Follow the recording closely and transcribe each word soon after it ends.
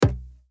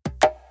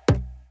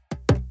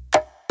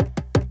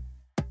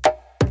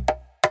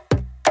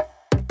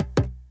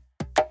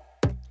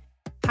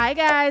Hi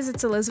guys,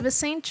 it's Elizabeth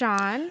St.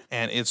 John.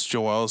 And it's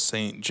Joel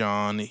St.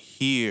 John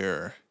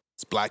here.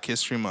 It's Black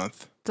History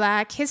Month.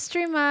 Black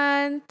History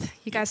Month.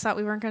 You guys thought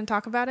we weren't going to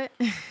talk about it?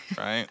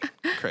 Right?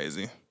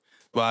 Crazy.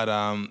 But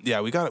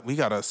yeah, we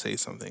gotta say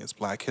something. It's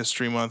Black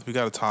History Month. We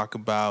gotta talk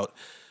about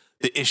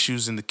the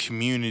issues in the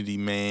community,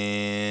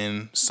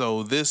 man.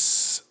 So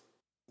this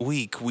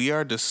week we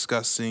are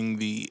discussing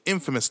the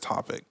infamous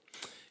topic: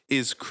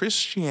 is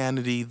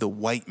Christianity the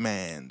white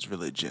man's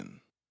religion?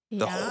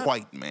 The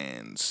white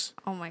man's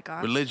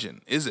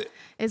religion. Is it?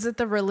 Is it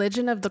the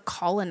religion of the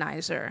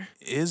colonizer?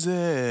 Is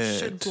it?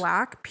 Should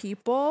black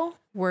people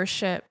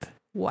worship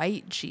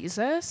white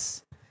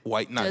Jesus?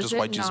 White, not just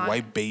white Jesus,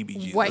 white baby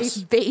Jesus.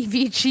 White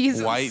baby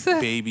Jesus. White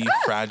baby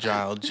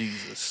fragile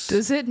Jesus.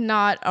 Does it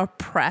not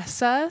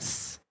oppress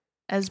us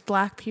as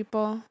black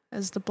people,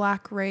 as the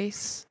black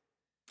race?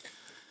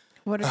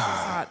 What are your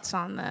thoughts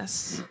on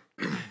this?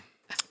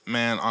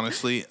 Man,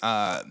 honestly,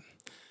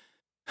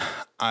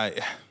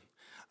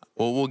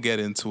 we'll get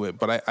into it,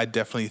 but I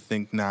definitely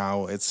think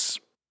now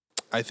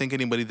I think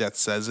anybody that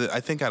says it, I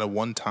think at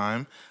one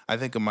time, I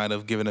think it might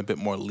have given a bit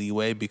more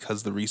leeway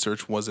because the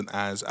research wasn't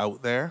as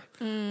out there.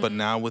 But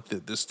now with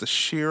the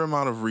sheer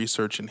amount of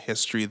research and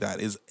history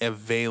that is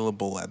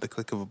available at the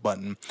click of a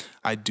button,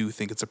 I do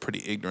think it's a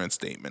pretty ignorant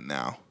statement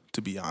now,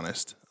 to be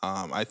honest.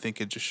 I think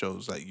it just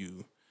shows that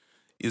you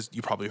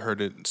probably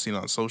heard it, seen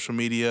on social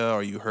media,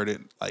 or you heard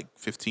it like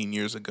 15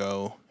 years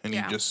ago, and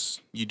you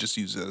just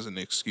use it as an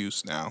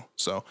excuse now.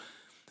 So,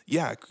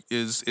 yeah,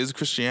 is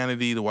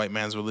Christianity the white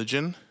man's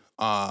religion?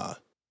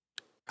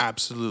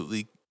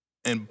 Absolutely,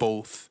 and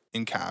both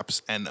in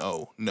caps and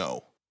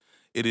no,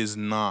 it is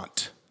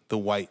not the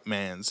white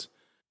man's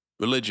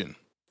religion.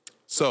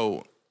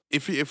 So,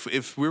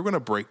 if we're gonna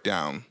break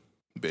down,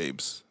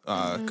 babes,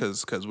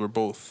 because we're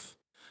both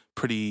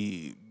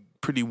pretty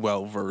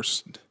well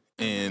versed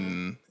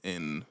in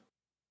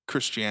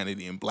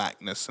Christianity and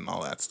blackness and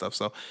all that stuff.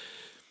 So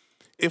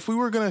if we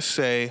were going to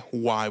say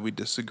why we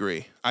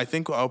disagree, I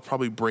think I'll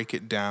probably break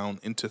it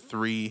down into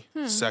three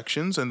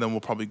sections, and then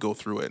we'll probably go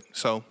through it.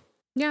 So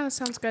yeah, that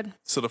sounds good.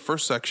 So the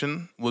first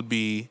section would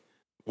be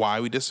why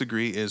we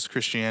disagree is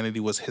Christianity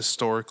was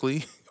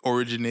historically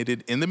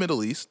originated in the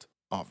Middle East,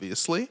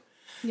 obviously.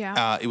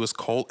 Yeah. It was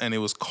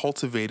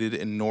cultivated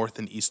in North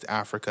and East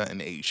Africa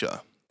and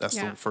Asia. That's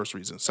the first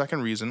reason.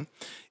 Second reason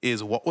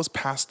is what was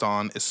passed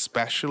on,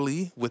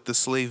 especially with the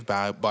slave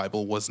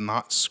Bible, was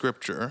not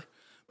scripture,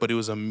 but it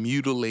was a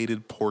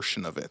mutilated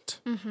portion of it.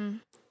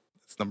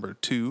 That's number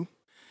two.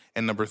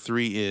 And number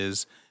three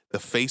is the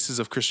faces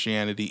of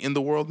Christianity in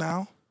the world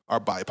now are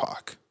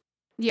BIPOC.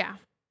 Yeah.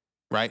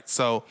 Right?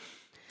 So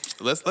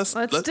let's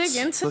dig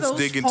into those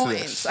dig points. Into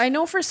this. I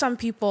know for some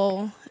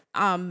people,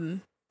 I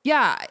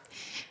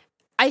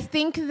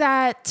think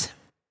that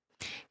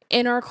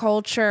in our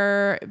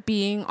culture,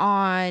 being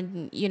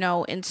on,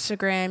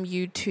 Instagram,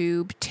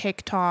 YouTube,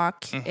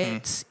 TikTok,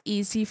 it's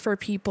easy for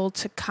people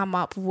to come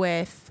up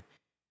with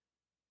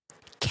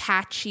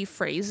catchy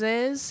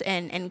phrases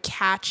and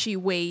catchy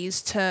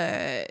ways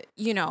to,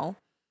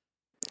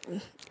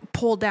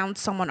 pull down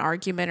someone's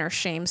argument or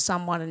shame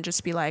someone and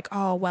just be like,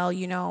 oh, well,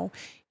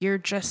 you're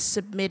just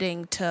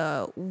submitting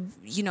to,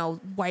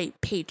 white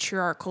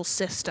patriarchal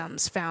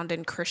systems found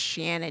in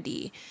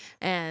Christianity,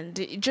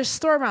 and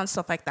just throw around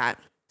stuff like that.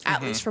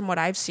 At least from what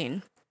I've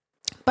seen.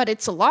 But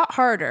it's a lot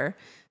harder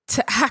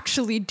to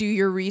actually do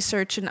your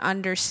research and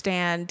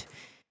understand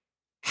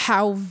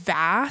how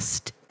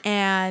vast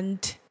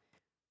and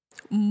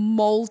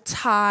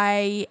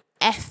multi-ethnic,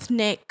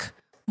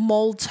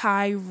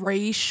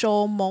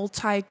 multi-racial,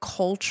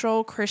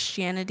 multicultural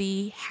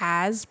Christianity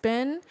has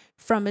been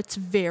from its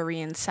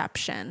very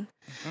inception.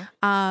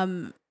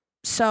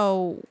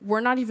 So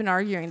we're not even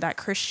arguing that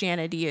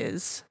Christianity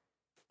is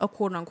a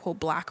quote-unquote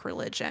black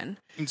religion.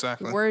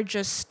 Exactly. We're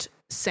just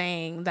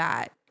saying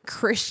that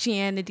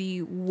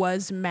Christianity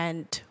was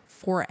meant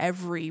for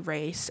every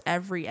race,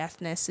 every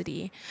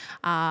ethnicity,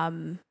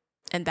 and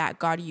that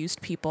God used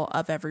people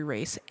of every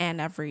race and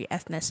every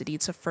ethnicity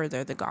to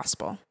further the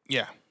gospel.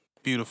 Yeah,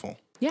 beautiful.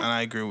 Yeah. And I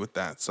agree with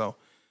that. So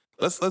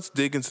let's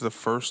dig into the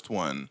first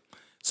one.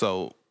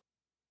 So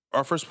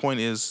our first point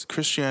is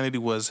Christianity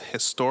was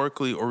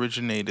historically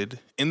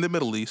originated in the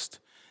Middle East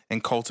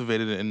and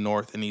cultivated in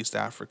North and East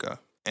Africa.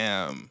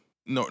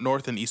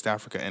 North and East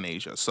Africa and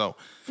Asia. So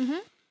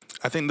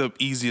I think the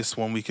easiest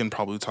one we can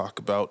probably talk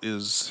about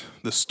is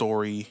the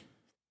story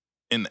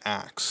in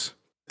Acts.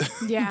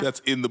 Yeah.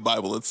 That's in the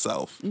Bible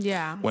itself.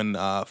 Yeah. When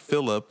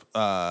Philip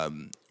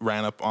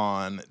ran up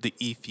on the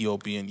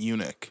Ethiopian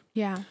eunuch.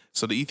 Yeah.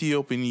 So the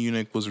Ethiopian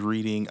eunuch was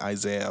reading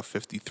Isaiah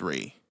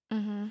 53.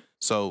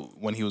 So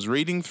when he was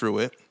reading through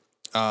it,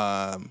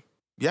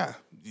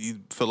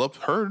 Philip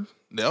heard,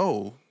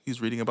 he's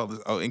reading about this.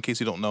 Oh, in case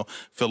you don't know,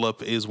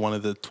 Philip is one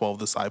of the 12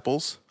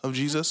 disciples of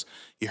Jesus.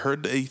 He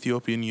heard the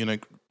Ethiopian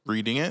eunuch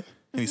reading it,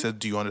 and he said,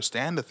 do you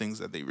understand the things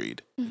that they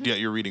read? Yeah,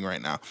 you're reading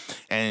right now.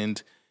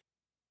 And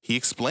he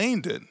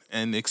explained it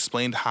and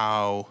explained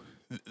how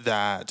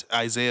that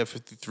Isaiah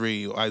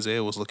 53,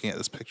 Isaiah was looking at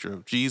this picture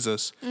of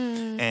Jesus,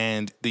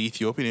 and the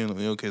Ethiopian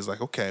eunuch is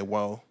like, okay,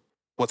 well,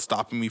 what's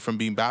stopping me from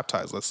being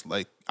baptized?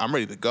 I'm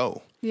ready to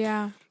go.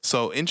 Yeah.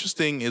 So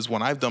interesting is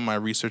when I've done my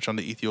research on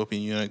the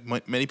Ethiopian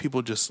eunuch, many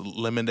people just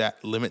limit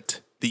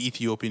the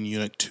Ethiopian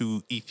eunuch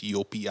to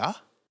Ethiopia.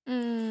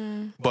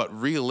 But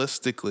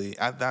realistically,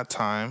 at that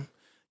time,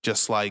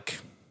 just like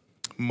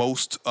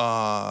most,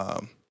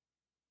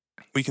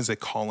 we can say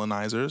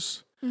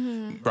colonizers,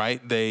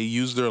 right? They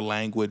use their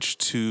language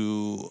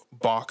to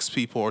box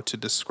people or to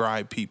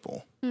describe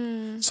people.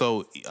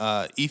 So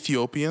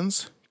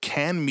Ethiopians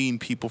can mean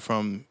people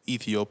from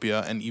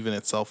Ethiopia, and even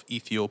itself,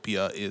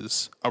 Ethiopia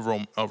is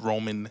a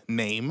Roman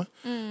name.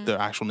 Their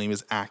actual name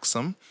is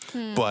Axum.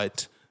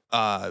 But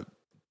the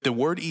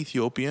word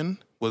Ethiopian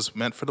was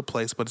meant for the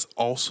place, but it's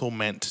also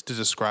meant to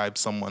describe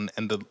someone,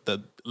 and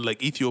the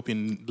like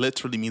Ethiopian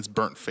literally means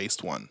burnt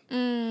faced one.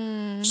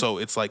 So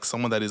it's like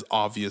someone that is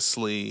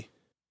obviously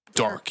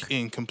dark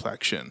in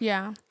complexion.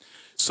 Yeah.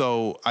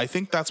 So I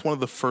think that's one of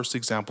the first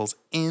examples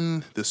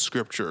in the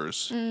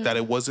scriptures that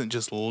it wasn't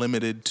just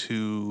limited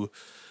to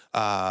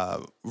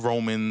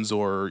Romans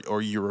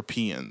or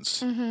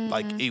Europeans.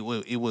 Like it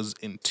was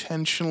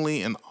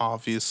intentionally and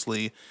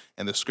obviously,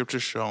 and the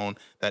scriptures shown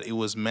that it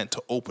was meant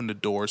to open the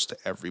doors to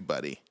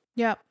everybody.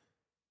 Yep.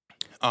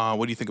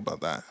 What do you think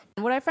about that?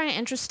 What I find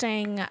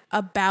interesting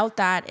about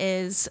that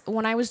is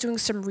when I was doing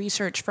some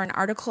research for an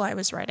article I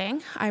was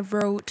writing, I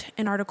wrote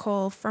an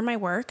article for my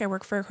work. I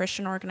work for a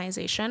Christian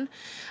organization,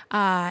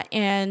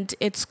 and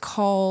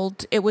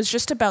it was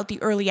just about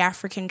the early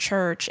African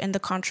church and the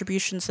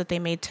contributions that they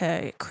made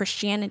to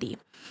Christianity.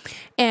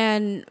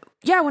 And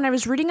yeah, when I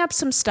was reading up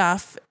some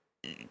stuff,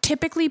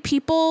 typically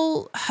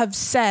people have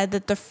said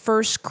that the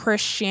first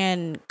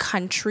Christian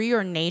country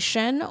or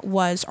nation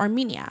was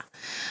Armenia.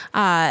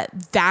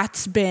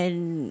 That's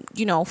been,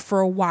 for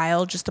a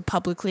while, just a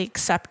publicly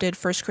accepted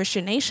first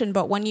Christian nation.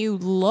 But when you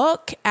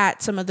look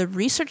at some of the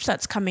research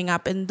that's coming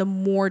up and the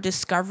more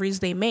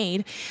discoveries they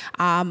made,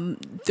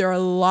 there are a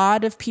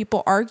lot of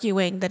people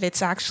arguing that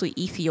it's actually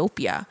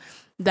Ethiopia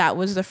that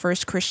was the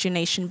first Christian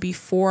nation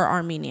before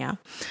Armenia.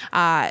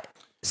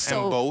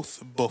 And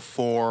both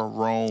before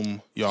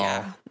Rome, y'all.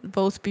 Yeah,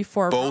 both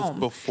before Rome. Both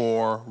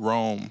before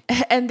Rome.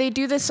 And they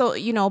do this,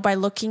 by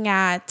looking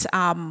at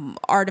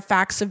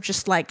artifacts of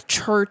just like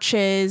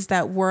churches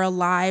that were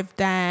alive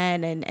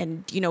then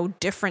and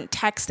different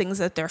textings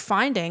that they're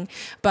finding.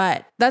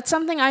 But that's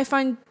something I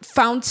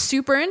found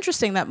super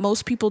interesting that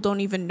most people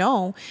don't even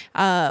know.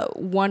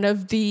 One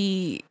of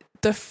the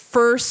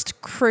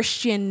first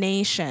Christian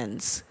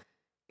nations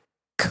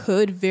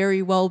could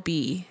very well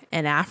be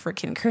an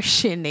African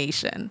Christian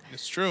nation.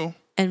 It's true.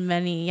 And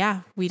many,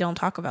 we don't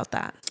talk about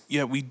that.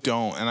 Yeah, we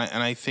don't. And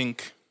I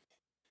think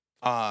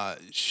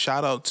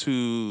shout out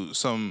to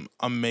some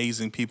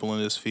amazing people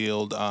in this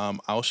field.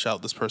 I'll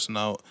shout this person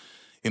out.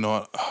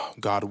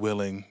 God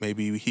willing,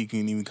 maybe he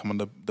can even come on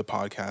the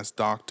podcast.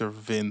 Dr.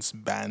 Vince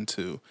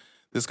Bantu.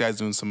 This guy's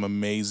doing some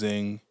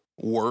amazing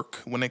work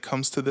when it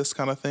comes to this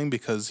kind of thing,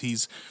 because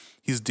he's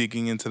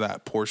digging into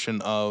that portion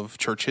of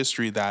church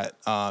history that,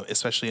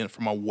 especially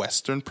from a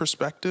Western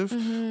perspective,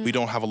 we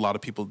don't have a lot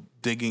of people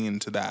digging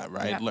into that,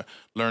 right? Yeah.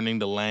 Learning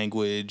the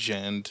language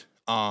and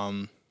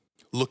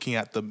looking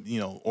at the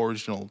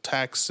original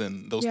texts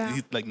and those. Yeah.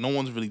 No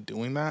one's really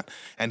doing that,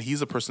 and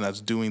he's a person that's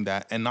doing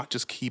that, and not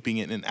just keeping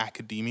it in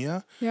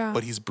academia,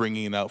 but he's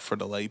bringing it out for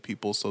the lay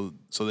people so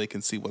they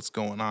can see what's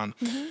going on.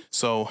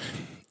 So,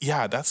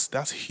 yeah,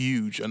 that's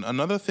huge. And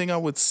another thing I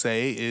would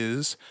say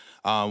is,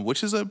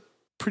 which is a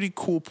pretty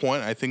cool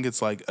point. I think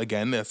it's like,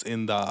 again, that's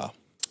in the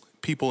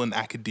people in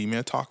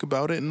academia talk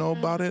about it and know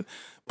about it.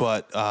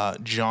 But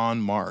John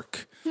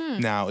Mark.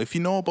 Now, if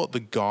you know about the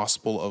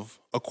Gospel of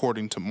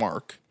according to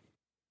Mark,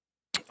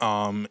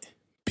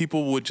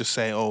 people would just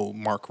say, "Oh,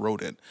 Mark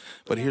wrote it."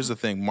 But here's the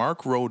thing: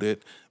 Mark wrote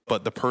it,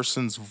 but the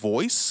person's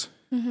voice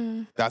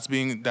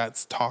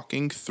that's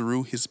talking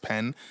through his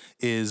pen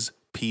is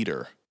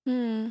Peter,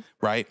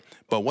 right?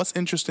 But what's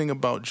interesting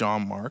about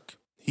John Mark?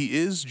 He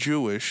is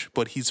Jewish,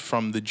 but he's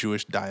from the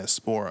Jewish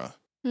diaspora.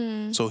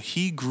 So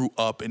he grew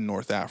up in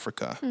North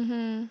Africa,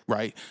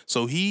 right?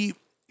 So he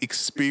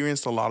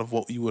experienced a lot of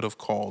what you would have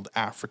called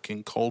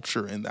African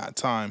culture in that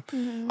time.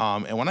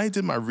 And when I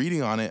did my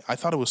reading on it, I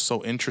thought it was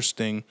so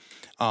interesting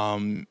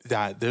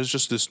that there's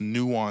just this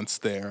nuance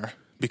there,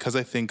 because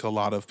I think a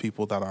lot of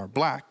people that are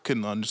Black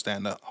couldn't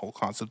understand the whole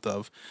concept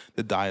of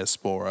the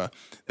diaspora,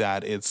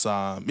 that it's,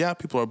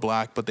 people are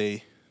Black, but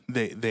they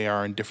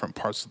are in different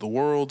parts of the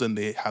world and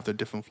they have their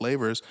different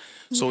flavors.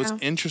 So it's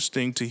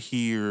interesting to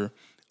hear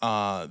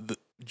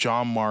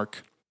John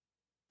Mark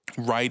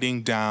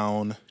writing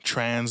down,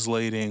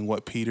 translating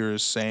what Peter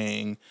is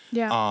saying,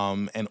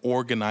 and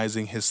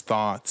organizing his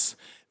thoughts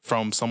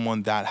from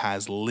someone that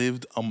has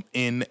lived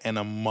in and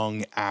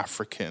among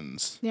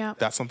Africans. Yeah.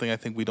 That's something I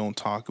think we don't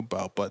talk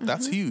about, but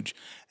that's huge.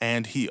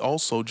 And he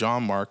also,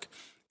 John Mark,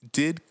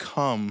 did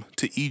come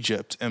to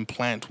Egypt and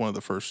plant one of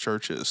the first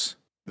churches.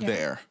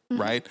 there,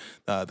 right?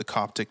 The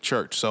Coptic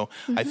church. So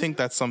I think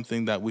that's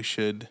something that we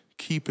should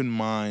keep in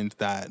mind,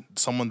 that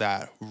someone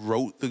that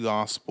wrote the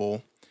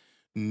gospel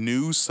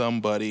knew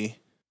somebody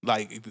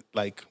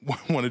like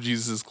one of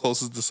Jesus'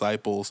 closest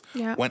disciples,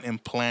 went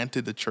and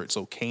planted the church.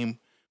 So came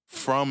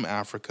from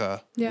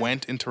Africa,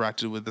 went,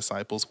 interacted with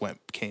disciples,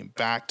 came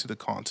back to the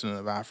continent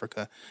of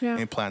Africa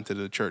and planted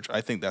a church.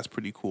 I think that's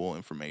pretty cool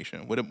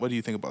information. What do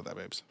you think about that,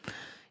 babes?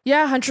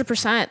 Yeah,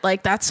 100%.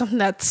 Like, that's something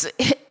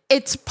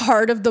it's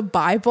part of the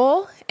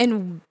Bible,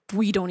 and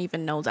we don't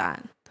even know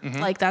that.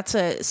 Like, that's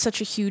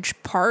such a huge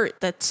part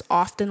that's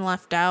often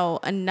left out.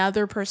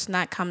 Another person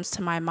that comes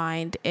to my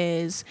mind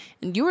is,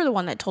 and you were the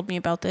one that told me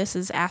about this,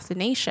 is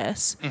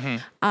Athanasius.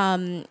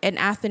 And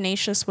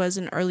Athanasius was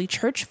an early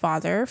church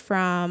father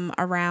from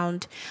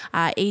around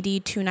AD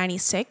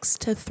 296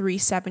 to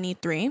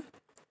 373.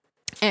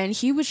 And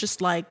he was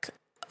just like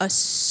a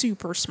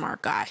super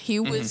smart guy. He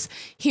was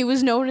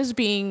known as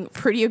being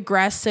pretty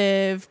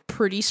aggressive,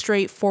 pretty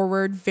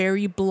straightforward,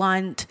 very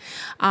blunt.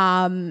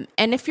 And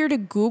if you're to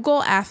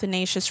Google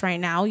Athanasius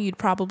right now, you'd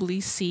probably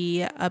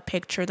see a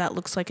picture that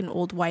looks like an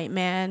old white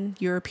man,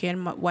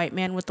 European white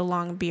man with a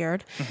long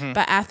beard.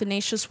 But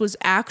Athanasius was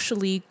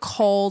actually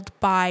called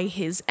by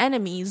his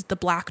enemies the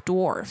Black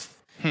Dwarf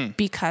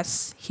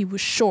because he was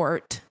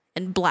short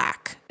and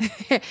black.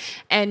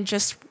 And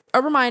just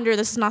a reminder,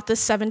 this is not the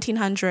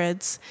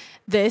 1700s.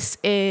 This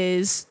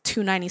is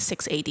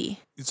 296 AD.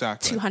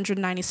 Exactly.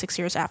 296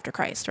 years after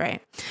Christ,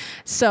 right?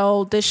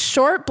 So this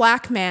short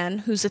black man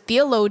who's a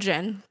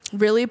theologian,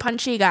 really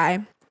punchy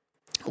guy,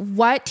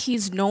 what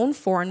he's known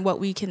for and what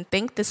we can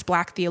thank this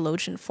black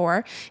theologian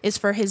for is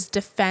for his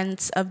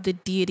defense of the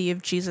deity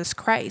of Jesus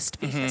Christ.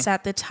 Because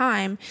at the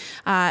time,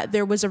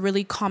 there was a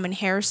really common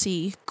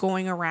heresy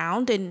going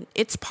around, and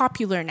it's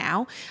popular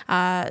now,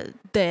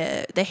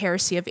 the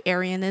heresy of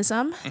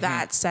Arianism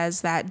that says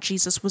that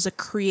Jesus was a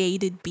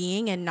created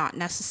being and not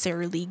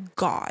necessarily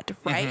God,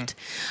 right?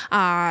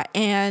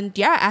 And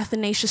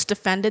Athanasius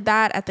defended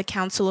that at the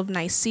Council of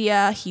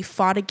Nicaea. He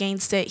fought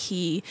against it.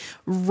 He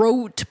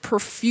wrote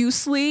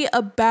profusely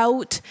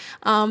about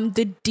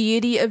the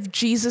deity of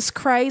Jesus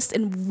Christ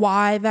and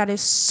why that is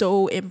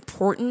so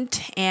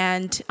important,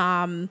 and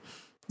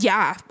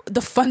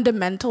the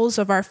fundamentals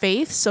of our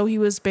faith. So he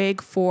was big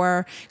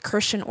for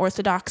Christian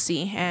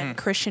orthodoxy and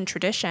Christian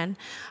tradition,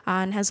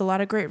 and has a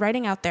lot of great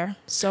writing out there.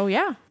 So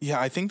yeah,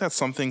 I think that's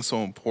something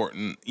so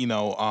important,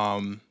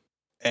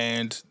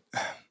 and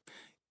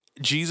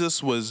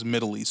Jesus was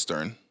Middle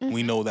Eastern.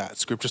 We know that.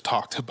 Scriptures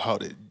talked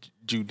about it.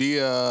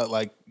 Judea,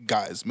 like,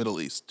 guys, Middle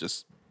East,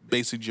 just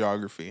basic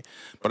geography.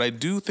 But I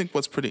do think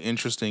what's pretty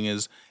interesting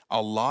is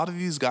a lot of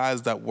these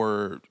guys that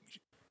were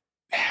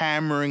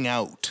hammering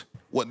out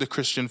what the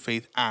Christian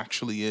faith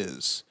actually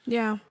is.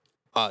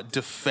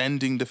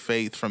 Defending the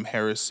faith from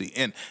heresy.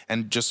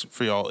 And just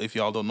for y'all, if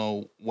y'all don't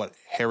know what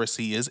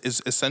heresy is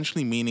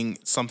essentially meaning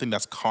something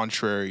that's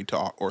contrary to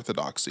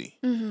orthodoxy.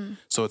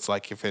 So it's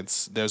like if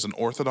there's an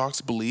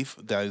orthodox belief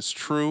that is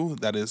true,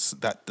 that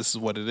this is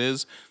what it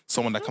is,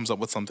 someone that comes up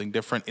with something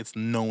different, it's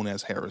known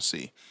as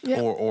heresy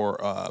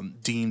or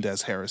deemed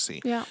as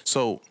heresy.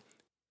 So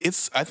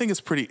I think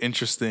it's pretty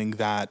interesting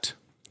that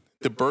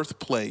the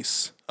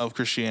birthplace of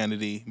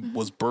Christianity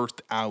was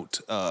birthed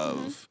out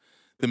of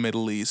the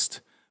Middle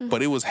East,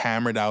 but it was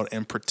hammered out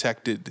and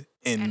protected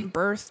and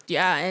birthed,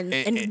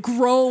 and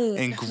grown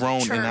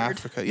in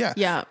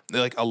Africa.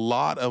 Like a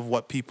lot of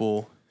what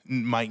people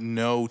might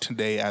know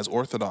today as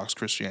Orthodox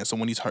Christianity. So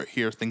when you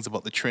hear things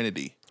about the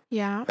Trinity,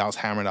 that was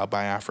hammered out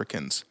by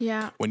Africans.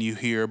 When you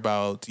hear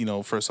about,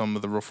 for some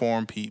of the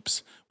Reform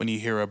peeps, when you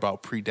hear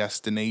about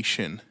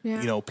predestination,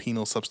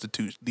 penal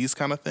substitution, these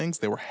kind of things,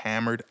 they were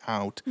hammered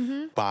out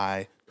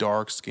by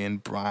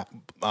dark-skinned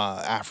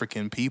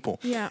African people.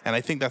 And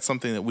I think that's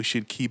something that we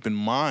should keep in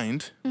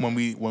mind when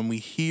we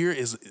hear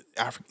is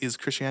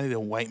Christianity a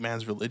white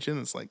man's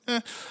religion? It's like,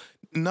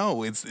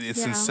 no, it's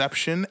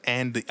inception,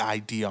 and the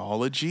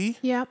ideology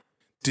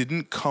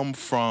didn't come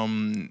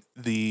from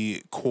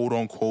the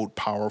quote-unquote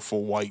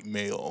powerful white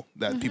male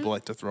that people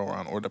like to throw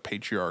around, or the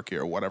patriarchy,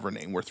 or whatever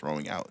name we're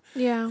throwing out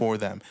for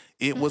them.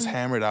 It was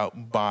hammered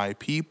out by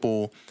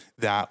people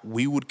that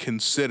we would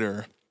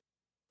consider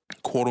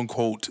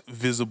quote-unquote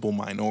visible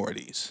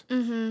minorities.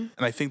 And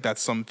I think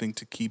that's something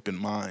to keep in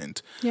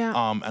mind.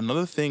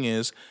 Another thing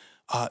is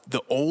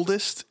the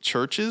oldest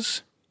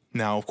churches.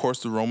 Now, of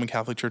course, the Roman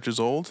Catholic Church is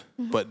old,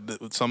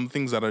 but some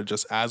things that are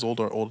just as old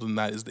or older than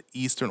that is the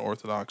Eastern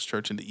Orthodox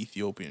Church and the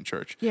Ethiopian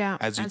Church,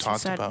 as you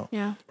talked about.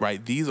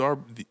 Right? These are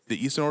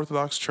the Eastern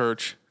Orthodox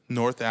Church,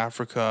 North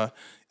Africa,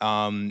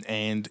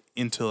 and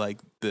into like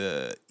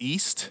the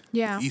East,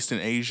 Eastern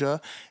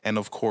Asia, and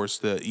of course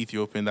the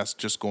Ethiopian, that's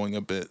just going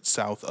a bit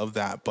south of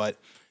that. But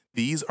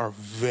these are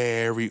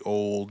very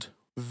old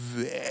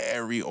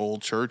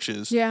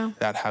churches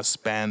that have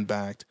spanned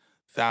back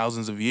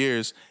thousands of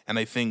years, and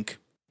I think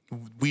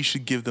we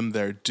should give them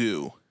their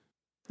due.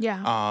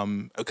 Yeah.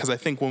 Because I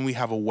think when we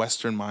have a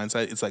Western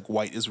mindset, it's like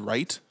white is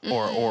right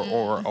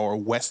or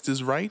West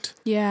is right.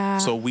 Yeah.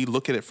 So we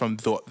look at it from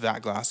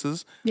that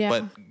glasses. Yeah.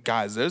 But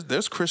guys,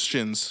 there's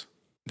Christians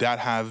that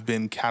have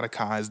been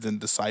catechized and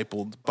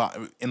discipled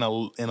in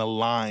a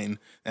line,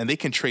 and they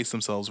can trace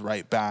themselves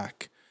right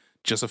back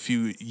just a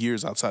few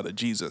years outside of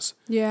Jesus.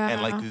 Yeah.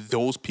 And like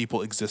those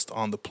people exist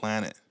on the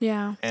planet.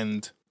 Yeah.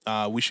 And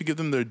we should give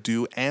them their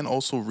due and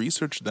also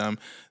research them,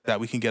 that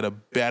we can get a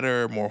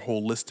better, more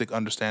holistic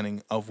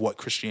understanding of what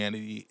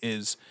Christianity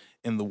is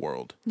in the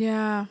world.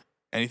 Yeah.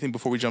 Anything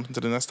before we jump into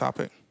the next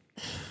topic?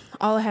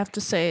 All I have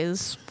to say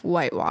is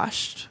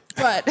whitewashed.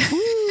 But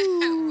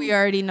we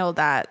already know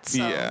that. So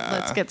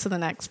let's get to the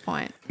next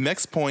point.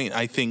 Next point,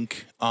 I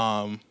think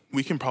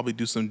we can probably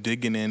do some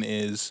digging in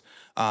is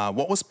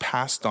what was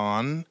passed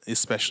on,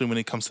 especially when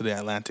it comes to the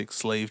Atlantic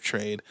slave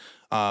trade,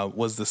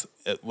 was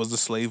the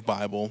slave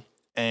Bible,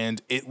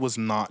 and it was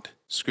not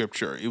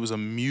scripture. It was a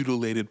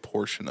mutilated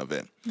portion of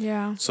it.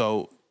 Yeah.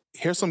 So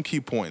here's some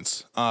key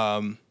points.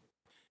 The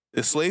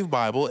slave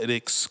Bible, it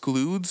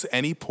excludes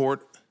any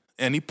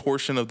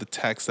portion of the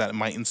text that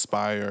might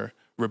inspire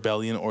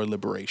rebellion or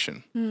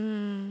liberation.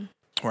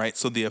 Right?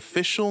 So the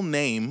official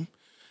name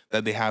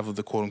that they have of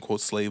the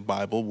quote-unquote slave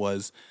Bible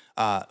was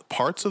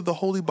parts of the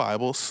Holy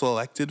Bible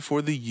selected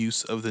for the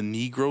use of the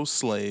Negro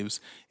slaves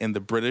in the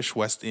British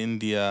West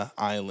India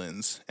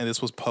Islands. And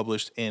this was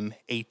published in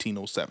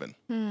 1807.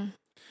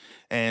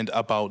 And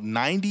about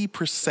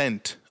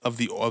 90% of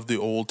the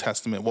Old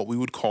Testament, what we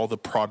would call the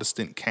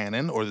Protestant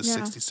canon or the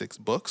 66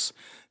 books,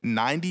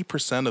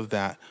 90% of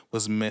that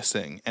was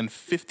missing, and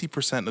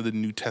 50% of the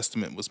New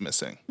Testament was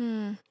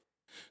missing.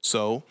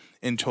 So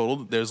in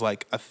total, there's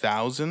like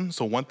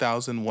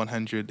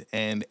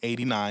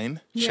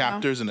 1,189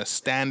 chapters in a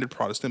standard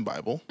Protestant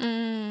Bible,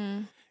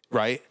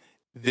 right?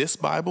 This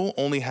Bible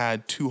only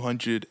had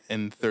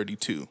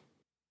 232.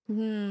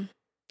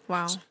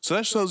 Wow. So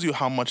that shows you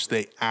how much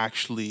they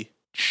actually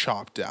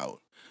chopped out.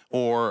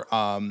 Or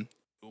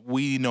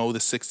we know the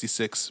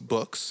 66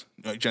 books,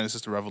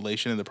 Genesis to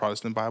Revelation in the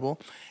Protestant Bible,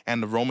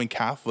 and the Roman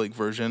Catholic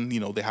version,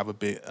 they have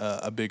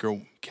a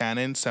bigger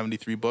canon,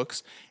 73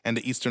 books, and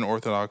the Eastern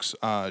Orthodox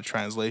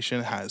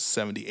translation has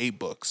 78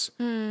 books.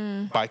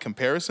 By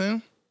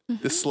comparison,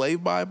 the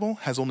Slave Bible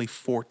has only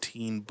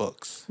 14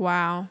 books.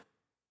 Wow.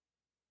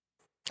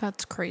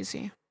 That's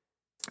crazy.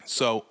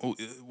 So,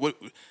 what?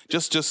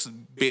 Just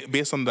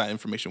based on that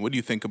information, what do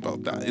you think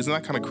about that? Isn't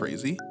that kind of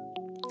crazy?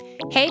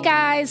 Hey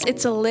guys,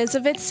 it's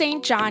Elizabeth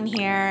St. John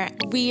here.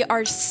 We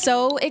are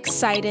so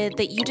excited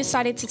that you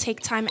decided to take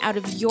time out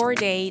of your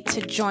day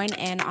to join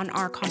in on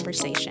our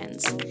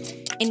conversations.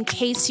 In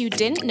case you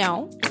didn't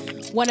know,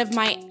 one of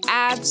my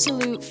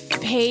absolute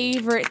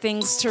favorite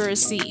things to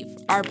receive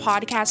are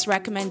podcast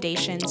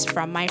recommendations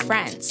from my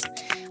friends.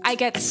 I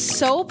get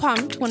so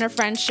pumped when a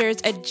friend shares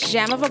a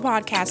gem of a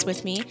podcast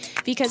with me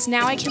because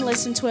now I can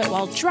listen to it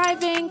while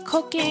driving,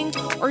 cooking,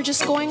 or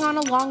just going on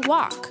a long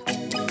walk.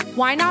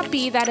 Why not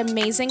be that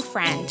amazing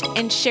friend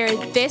and share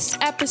this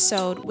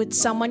episode with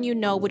someone you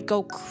know would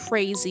go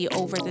crazy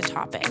over the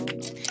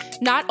topic?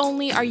 Not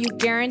only are you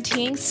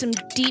guaranteeing some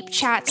deep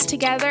chats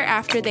together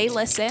after they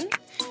listen,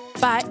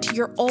 but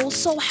you're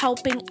also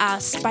helping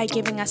us by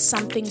giving us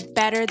something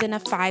better than a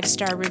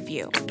 5-star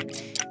review.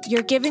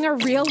 You're giving a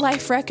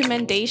real-life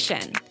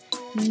recommendation.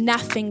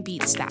 Nothing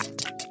beats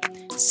that.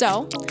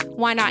 So,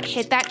 why not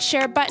hit that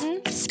share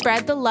button,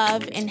 spread the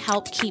love, and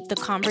help keep the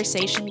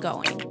conversation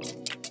going?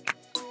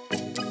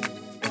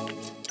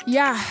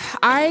 Yeah,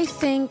 I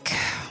think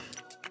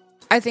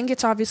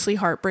it's obviously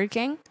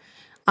heartbreaking.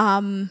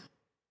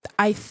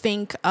 I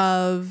think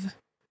of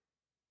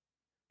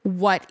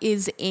what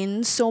is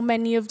in so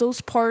many of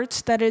those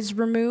parts that is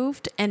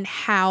removed and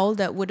how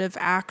that would have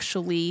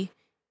actually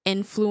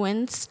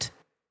influenced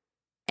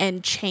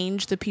and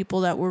changed the people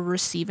that were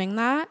receiving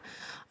that.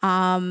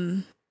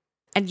 And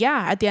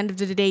yeah, at the end of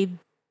the day,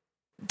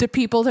 the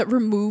people that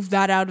removed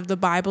that out of the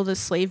Bible, the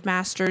slave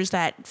masters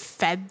that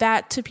fed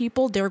that to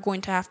people, they're going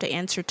to have to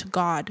answer to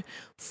God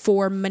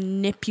for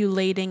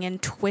manipulating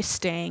and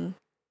twisting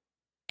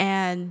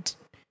and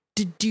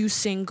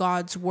deducing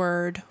God's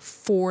word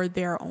for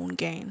their own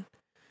gain.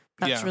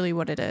 That's really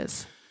what it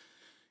is.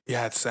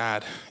 Yeah, it's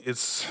sad.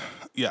 It's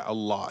a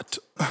lot.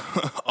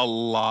 A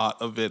lot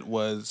of it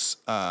was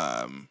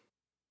a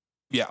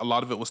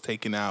lot of it was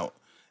taken out.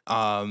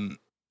 And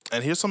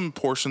here's some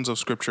portions of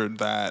scripture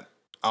that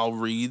I'll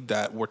read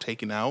that were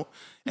taken out,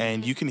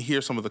 and you can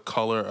hear some of the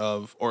color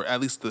of, or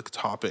at least the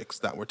topics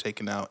that were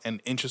taken out,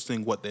 and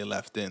interesting what they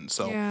left in.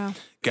 So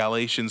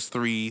Galatians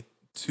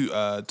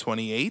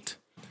 3:28,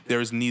 there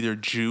is neither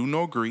Jew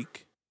nor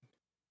Greek,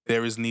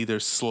 there is neither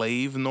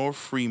slave nor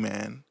free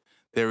man,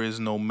 there is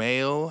no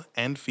male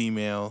and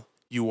female,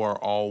 you are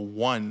all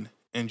one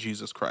in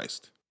Jesus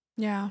Christ.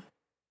 Yeah.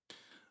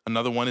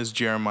 Another one is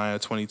Jeremiah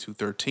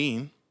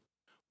 22:13.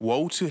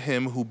 Woe to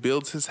him who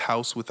builds his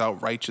house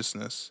without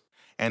righteousness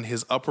and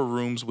his upper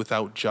rooms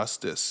without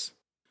justice,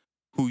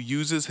 who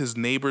uses his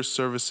neighbor's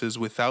services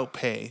without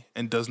pay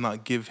and does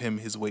not give him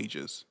his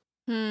wages.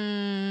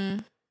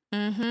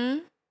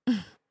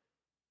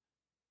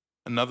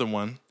 Another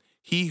one.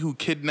 He who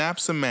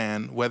kidnaps a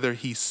man, whether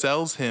he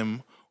sells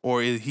him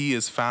or he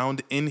is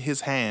found in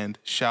his hand,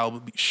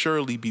 shall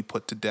surely be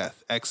put to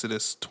death.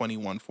 Exodus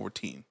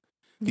 21:14.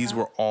 These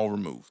were all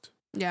removed.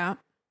 Yeah.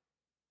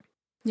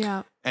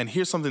 Yeah. And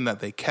here's something that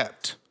they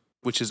kept,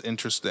 which is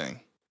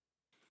interesting.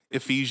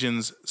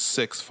 Ephesians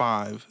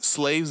 6:5.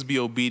 Slaves, be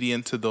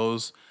obedient to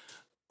those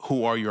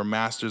who are your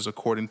masters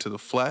according to the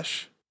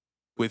flesh,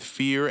 with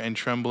fear and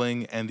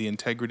trembling and the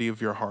integrity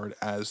of your heart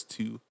as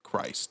to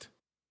Christ.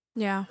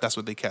 Yeah. That's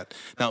what they kept.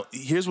 Now,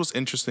 here's what's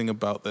interesting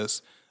about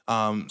this.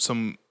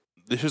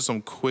 This is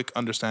some quick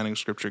understanding of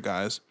scripture,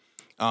 guys.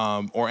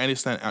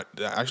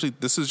 Actually,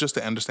 this is just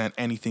to understand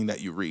anything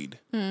that you read.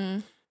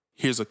 Mm.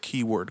 Here's a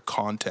keyword: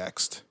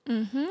 context.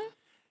 Mm-hmm.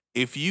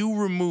 If you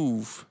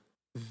remove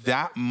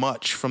that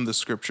much from the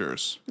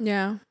scriptures,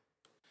 yeah,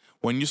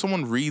 when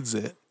someone reads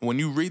it, when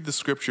you read the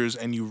scriptures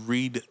and you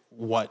read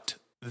what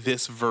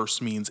this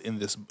verse means in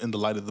the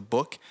light of the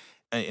book,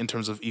 in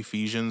terms of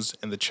Ephesians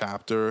and the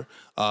chapter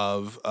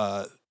of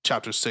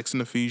chapter 6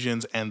 in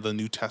Ephesians and the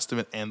New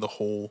Testament and the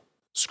whole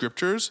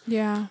scriptures,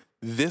 yeah,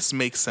 this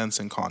makes sense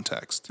in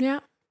context. Yeah.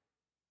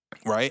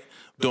 Right?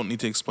 Don't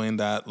need to explain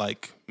that.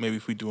 Like maybe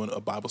if we do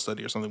a Bible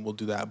study or something, we'll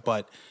do that.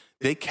 But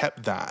they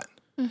kept that.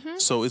 Mm-hmm.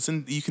 So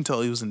you can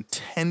tell it was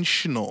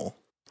intentional.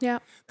 Yeah.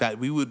 That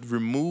we would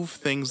remove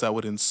things that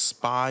would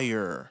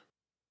inspire,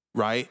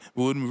 right?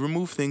 We would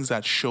remove things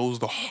that shows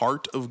the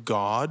heart of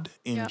God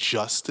in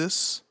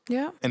justice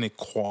and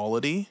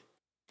equality.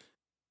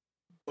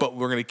 But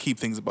we're going to keep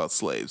things about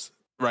slaves,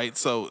 right?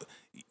 So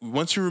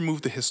once you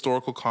remove the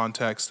historical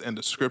context and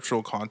the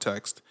scriptural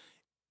context,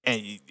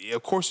 and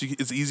of course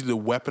it's easy to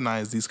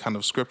weaponize these kind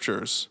of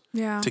scriptures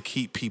to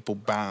keep people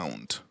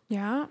bound.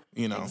 Yeah.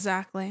 You know?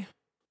 Exactly.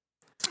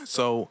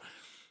 So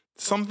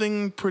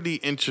something pretty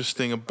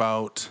interesting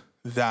about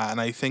that, and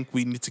I think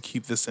we need to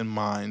keep this in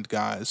mind,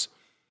 guys.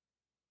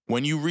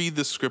 When you read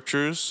the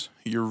scriptures,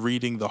 you're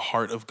reading the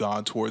heart of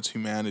God towards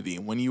humanity.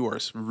 And when you are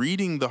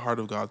reading the heart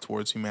of God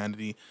towards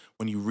humanity,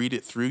 when you read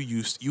it through,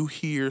 you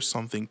hear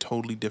something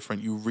totally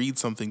different. You read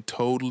something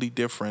totally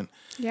different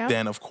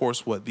than, of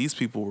course, what these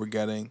people were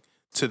getting.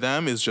 To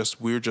them is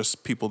just, we're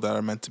just people that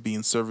are meant to be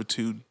in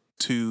servitude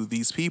to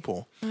these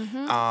people.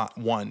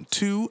 Mm-hmm. 1.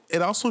 2,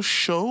 it also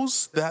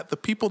shows that the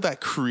people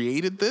that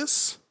created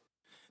this,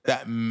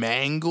 that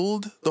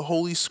mangled the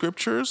Holy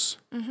Scriptures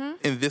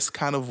in this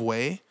kind of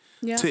way,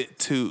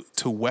 to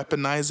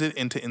weaponize it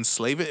and to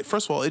enslave it.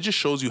 First of all, it just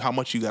shows you how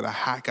much you got to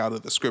hack out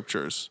of the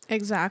scriptures.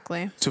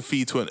 Exactly. To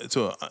feed to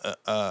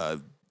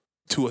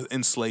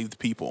enslaved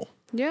people.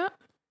 Yeah.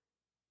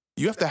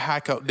 You have to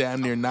hack out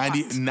damn near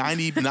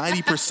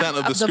 90%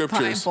 of the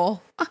scriptures.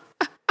 Bible.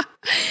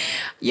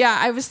 Yeah,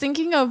 I was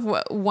thinking of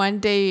one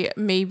day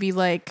maybe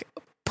like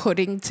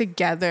putting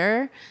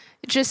together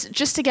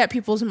just to get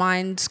people's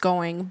minds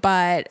going,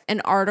 but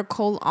an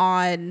article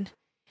on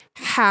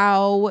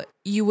how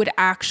you would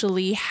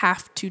actually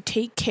have to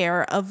take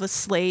care of a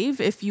slave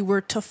if you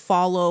were to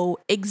follow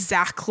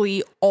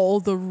exactly all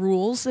the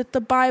rules that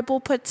the Bible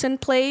puts in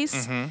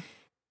place. Mm-hmm.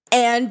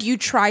 And you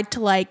tried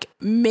to like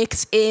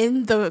mix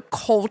in the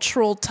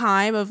cultural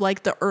time of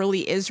like the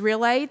early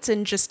Israelites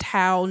and just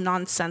how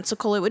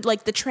nonsensical it would,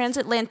 like the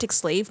transatlantic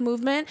slave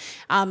movement,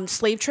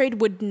 slave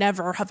trade would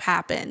never have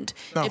happened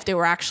if they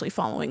were actually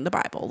following the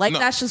Bible. Like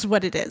that's just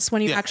what it is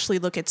when you actually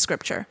look at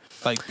scripture.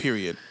 Like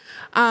period.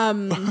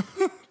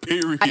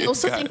 Period, I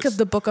also think of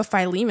the Book of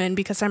Philemon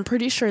because I'm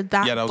pretty sure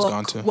that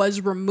book was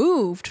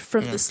removed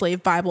from the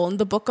slave Bible. And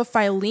the Book of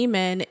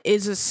Philemon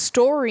is a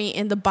story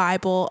in the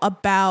Bible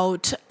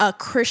about a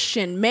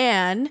Christian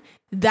man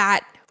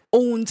that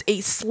owns a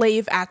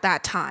slave at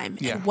that time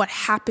and what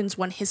happens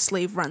when his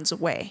slave runs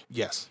away.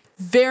 Yes.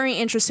 Very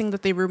interesting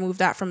that they removed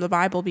that from the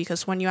Bible,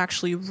 because when you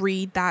actually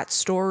read that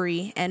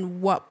story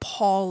and what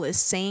Paul is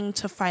saying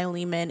to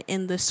Philemon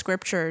in the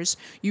scriptures,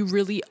 you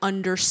really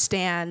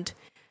understand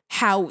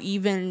how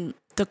even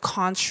the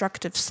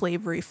construct of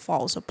slavery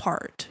falls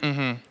apart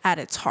at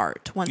its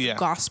heart when the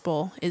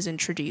gospel is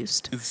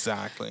introduced.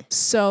 Exactly.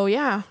 So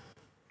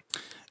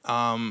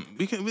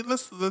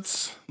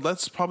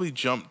let's probably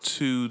jump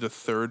to the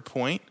third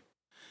point.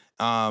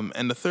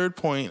 And the third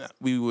point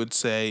we would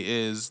say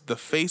is the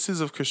faces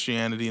of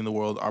Christianity in the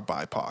world are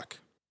BIPOC.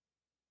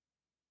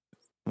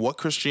 What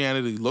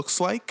Christianity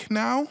looks like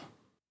now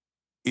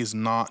is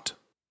not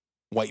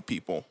white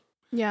people.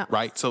 Yeah.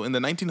 Right? So in the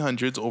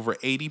 1900s, over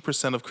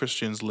 80% of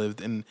Christians lived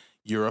in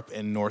Europe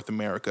and North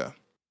America.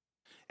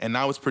 And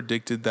now it's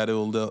predicted that it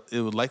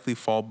will likely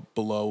fall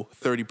below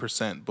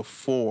 30%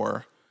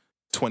 before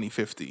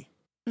 2050.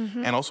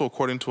 Mm-hmm. And also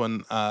according to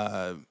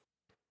a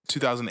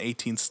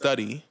 2018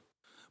 study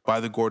by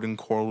the Gordon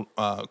Conwell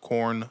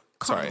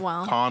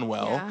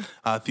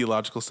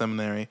Theological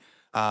Seminary,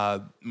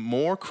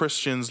 more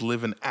Christians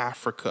live in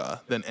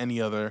Africa than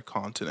any other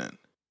continent,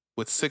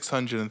 with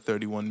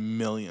 631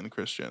 million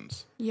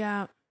Christians.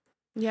 Yeah.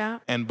 Yeah.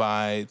 And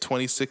by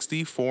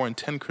 2060, 4 in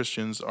 10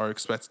 Christians are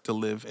expected to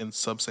live in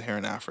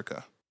sub-Saharan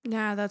Africa.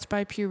 Yeah, that's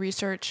by Pew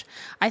Research.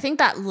 I think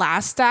that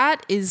last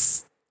stat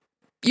is,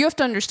 you have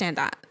to understand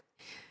that.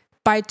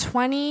 By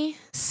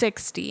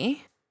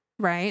 2060,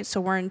 right? So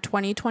we're in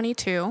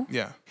 2022.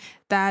 Yeah.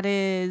 That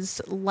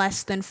is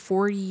less than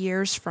 40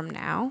 years from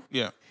now.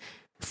 Yeah.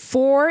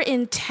 4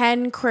 in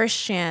 10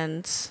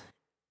 Christians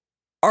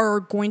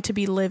are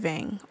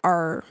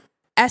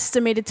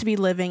estimated to be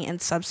living in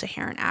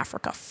sub-Saharan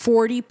Africa.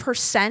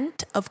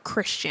 40% of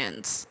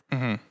Christians.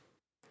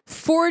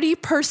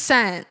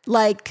 40%.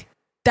 Like,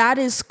 that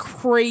is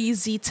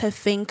crazy to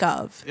think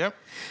of. Yep.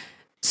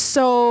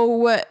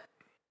 So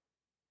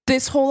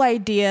this whole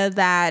idea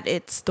that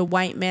it's the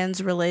white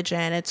man's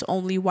religion, it's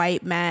only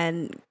white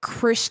men,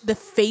 the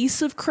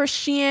face of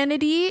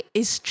Christianity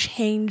is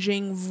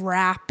changing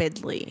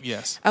rapidly.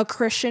 Yes. A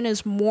Christian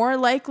is more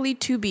likely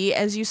to be,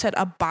 as you said,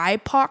 a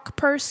BIPOC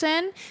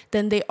person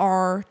than they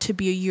are to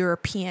be a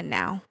European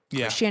now.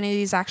 Yeah.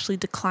 Christianity is actually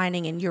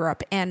declining in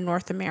Europe and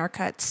North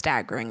America at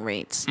staggering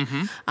rates.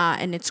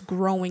 And it's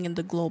growing in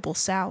the global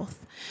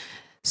south.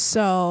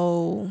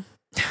 So...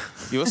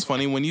 It was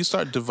funny when you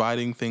start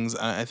dividing things.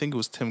 I think it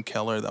was Tim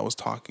Keller that was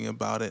talking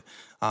about it.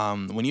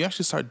 When you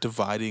actually start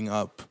dividing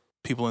up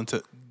people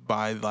into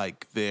by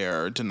like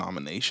their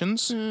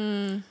denominations,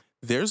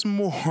 there's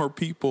more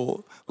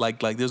people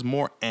like there's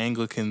more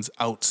Anglicans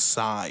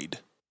outside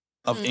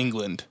of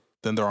England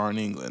than there are in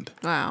England.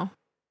 Wow.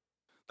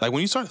 Like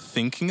when you start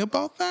thinking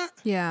about that,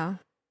 Yeah.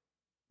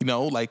 you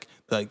know, like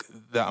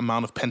the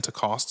amount of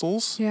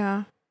Pentecostals.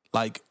 Yeah.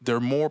 Like, there are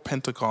more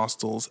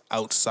Pentecostals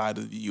outside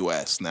of the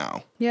U.S.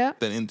 now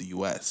than in the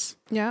U.S.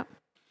 Yeah.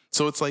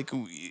 So it's like,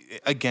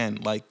 again,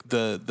 like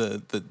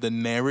the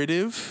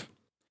narrative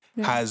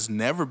has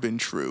never been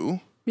true.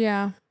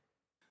 Yeah.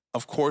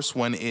 Of course,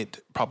 when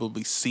it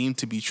probably seemed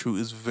to be true,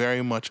 is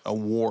very much a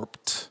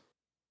warped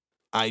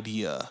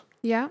idea.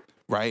 Yeah.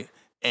 Right?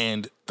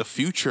 And the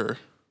future,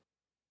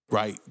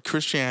 right?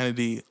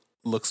 Christianity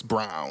looks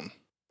brown.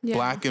 Yeah.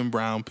 Black and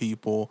brown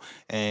people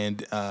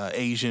and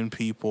Asian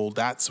people.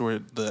 That's where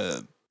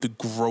the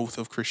growth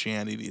of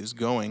Christianity is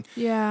going.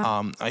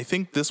 Yeah. I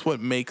think this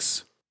what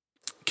makes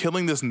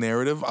killing this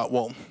narrative.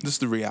 Well, this is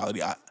the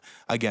reality. I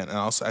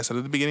said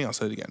at the beginning. I'll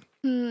say it again.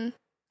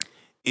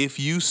 If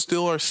you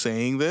still are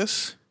saying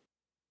this,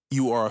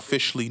 you are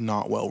officially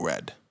not well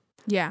read.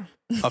 Yeah.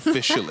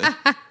 Officially.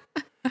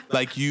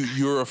 Like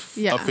you're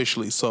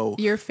officially. So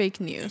you're fake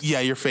news.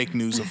 Yeah, you're fake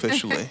news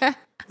officially.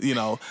 You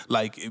know,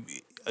 like.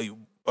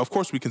 Of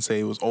course, we can say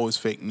it was always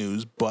fake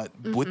news, but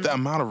with the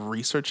amount of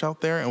research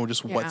out there and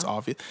just what's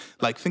obvious,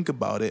 like think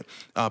about it.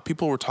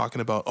 People were talking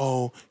about,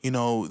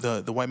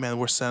 the white man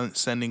were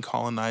sending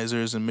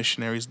colonizers and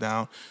missionaries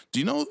down.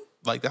 Do you know,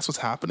 like that's what's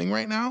happening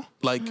right now?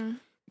 Like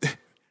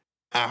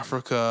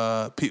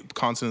Africa,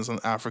 continents on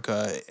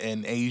Africa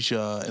and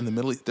Asia and the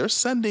Middle East, they're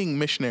sending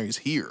missionaries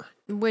here,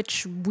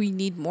 which we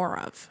need more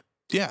of.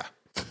 Yeah,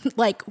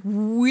 like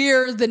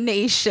we're the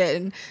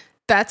nation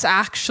that's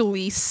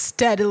actually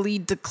steadily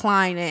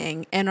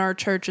declining and our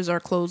churches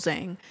are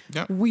closing.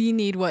 Yep. We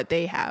need what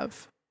they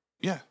have.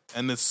 Yeah.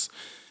 And these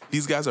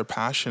guys are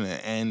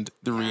passionate, and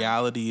the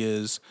reality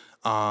is,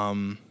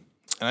 and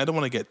I don't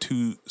want to get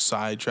too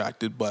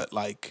sidetracked, but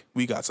like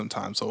we got some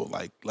time. So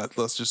like,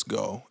 let's just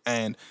go.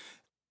 And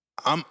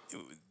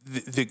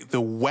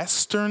the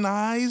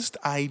westernized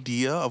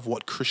idea of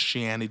what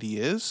Christianity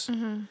is,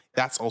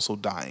 that's also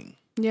dying.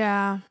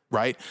 Yeah.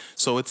 Right.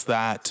 So it's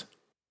that,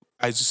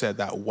 as you said,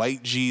 that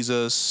white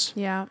Jesus.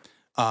 Yeah.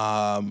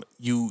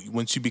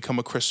 Once you become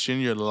a Christian,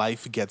 your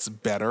life gets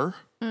better.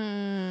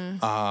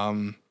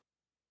 This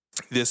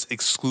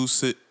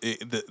exclusivity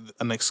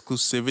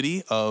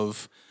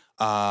of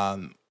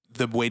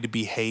the way to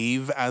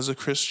behave as a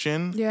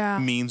Christian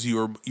means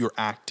you're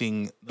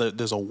acting.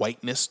 There's a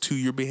whiteness to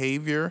your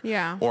behavior,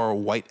 or a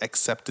white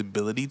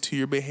acceptability to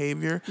your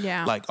behavior.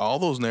 Yeah. Like all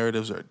those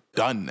narratives are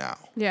done now.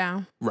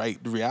 Yeah.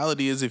 Right. The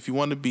reality is, if you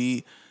want to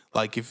be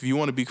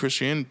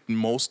Christian,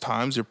 most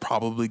times you're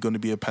probably going to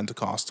be a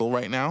Pentecostal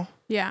right now.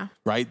 Yeah.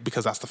 Right?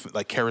 Because that's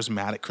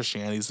charismatic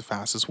Christianity is the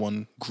fastest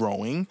one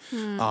growing.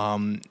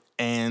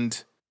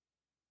 And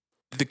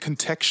the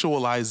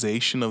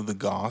contextualization of the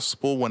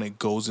gospel when it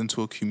goes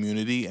into a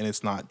community, and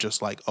it's not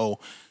just like, oh,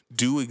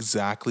 do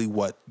exactly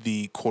what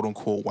the quote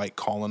unquote white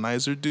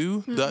colonizer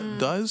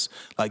does.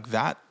 Like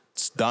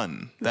that's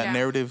done. That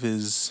narrative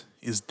is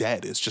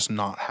dead. It's just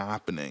not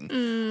happening.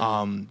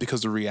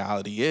 Because the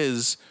reality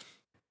is,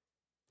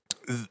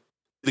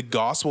 the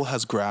gospel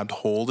has grabbed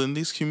hold in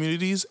these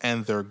communities,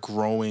 and they're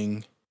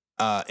growing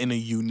in a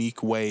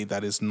unique way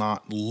that is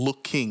not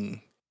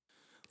looking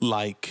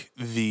like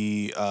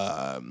the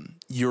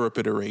Europe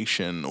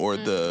iteration or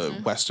the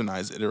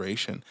westernized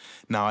iteration.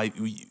 Now,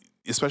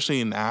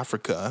 especially in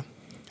Africa,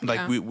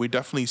 we're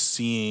definitely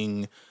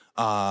seeing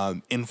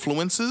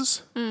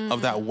influences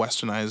of that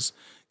westernized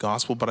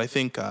gospel. But I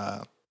think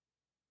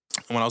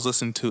when I was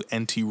listening to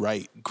N.T.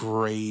 Wright,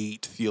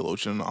 great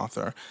theologian and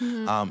author,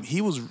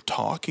 he was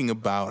talking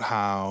about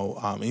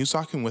how he was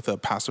talking with a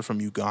pastor from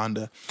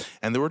Uganda,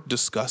 and they were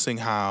discussing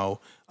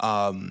how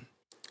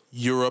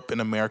Europe and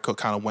America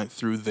kind of went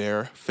through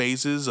their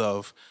phases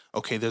of,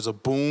 okay, there's a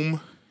boom,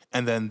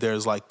 and then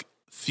there's like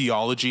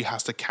theology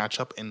has to catch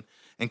up and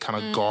and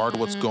kind of guard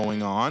what's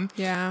going on.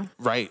 Yeah.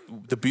 Right.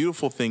 The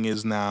beautiful thing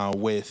is now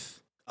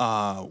with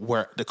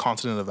where the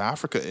continent of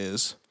Africa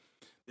is,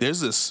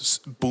 there's this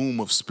boom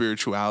of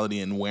spirituality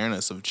and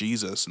awareness of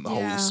Jesus and the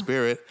Holy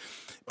Spirit.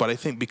 But I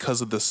think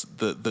because of this,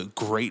 the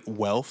great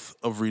wealth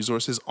of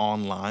resources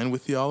online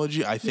with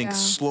theology, I think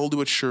slowly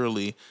but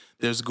surely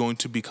there's going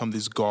to become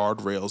these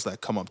guardrails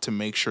that come up to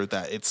make sure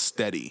that it's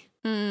steady,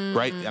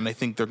 right? And I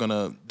think they're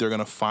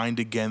gonna find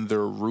again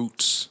their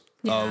roots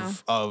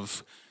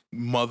of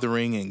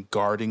mothering and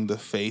guarding the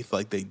faith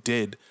like they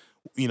did,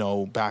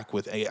 back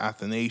with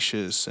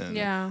Athanasius,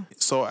 and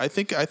so I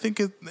think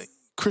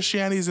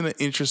Christianity is in an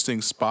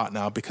interesting spot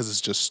now because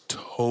it's just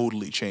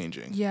totally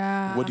changing.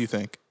 Yeah. What do you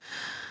think?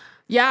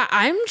 Yeah,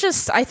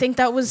 I think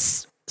that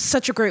was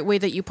such a great way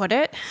that you put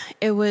it.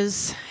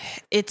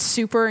 It's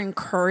super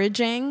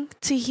encouraging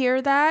to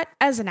hear that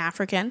as an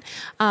African,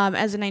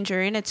 as a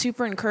Nigerian. It's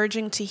super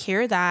encouraging to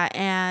hear that.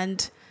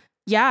 And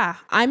yeah,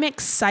 I'm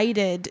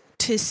excited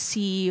to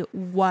see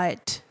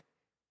what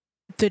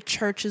the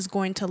church is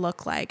going to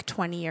look like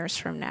 20 years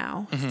from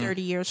now,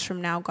 30 years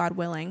from now, God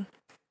willing.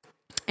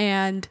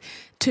 And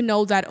to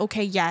know that,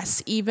 okay,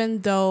 yes,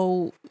 even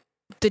though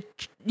the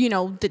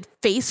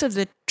face of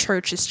the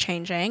church is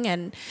changing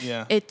and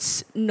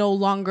it's no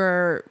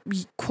longer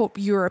quote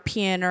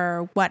European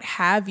or what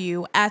have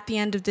you, at the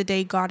end of the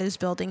day, God is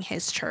building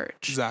his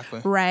church.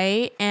 Exactly.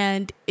 Right?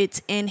 And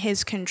it's in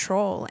his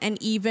control. And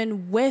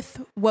even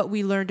with what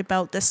we learned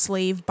about the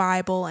slave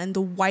Bible and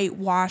the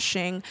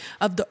whitewashing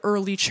of the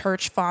early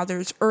church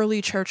fathers,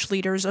 early church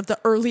leaders of the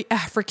early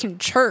African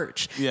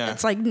church,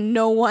 it's like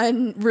no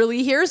one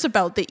really hears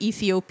about the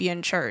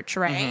Ethiopian church,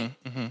 right?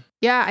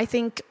 Yeah, I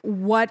think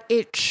what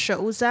it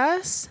shows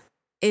us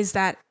is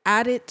that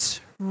at its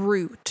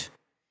root,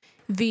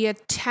 the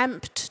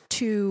attempt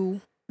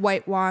to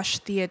whitewash,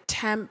 the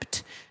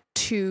attempt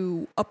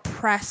to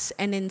oppress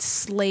and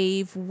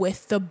enslave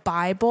with the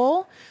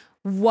Bible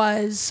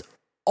was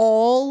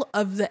all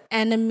of the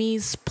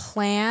enemy's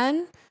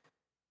plan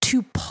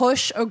to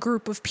push a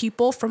group of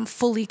people from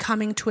fully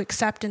coming to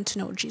accept and to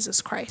know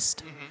Jesus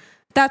Christ.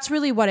 That's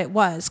really what it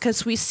was,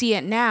 because we see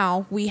it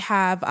now. We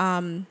have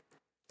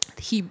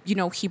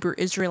Hebrew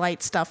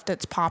Israelite stuff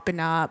that's popping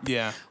up.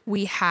 Yeah.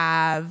 We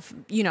have,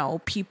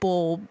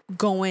 people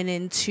going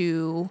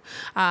into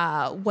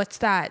what's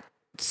that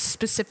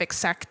specific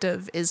sect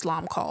of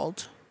Islam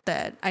called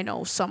that I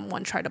know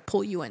someone tried to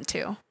pull you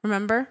into.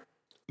 Remember?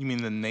 You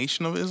mean the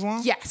Nation of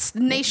Islam? Yes, the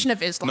Nation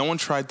of Islam. No one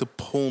tried to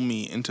pull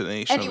me into the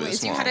Nation of Islam.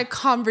 Anyways, you had a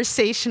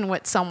conversation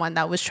with someone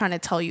that was trying to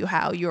tell you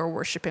how you were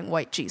worshiping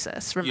white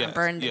Jesus,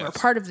 remember? And they were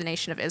part of the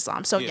Nation of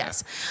Islam. So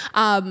yes,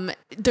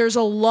 there's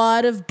a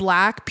lot of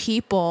black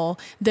people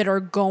that are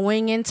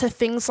going into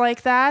things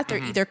like that.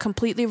 They're either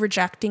completely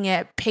rejecting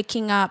it,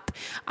 picking up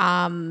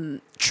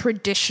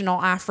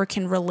traditional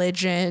African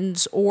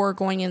religions, or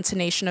going into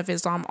Nation of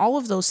Islam, all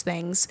of those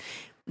things,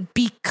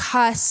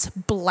 because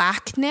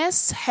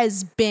blackness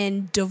has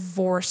been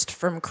divorced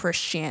from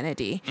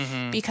Christianity,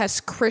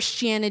 because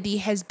Christianity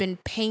has been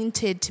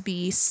painted to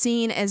be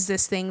seen as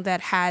this thing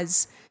that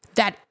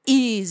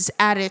is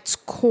at its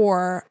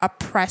core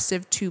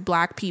oppressive to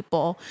black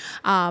people.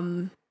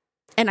 And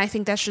I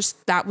think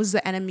that was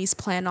the enemy's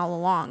plan all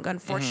along,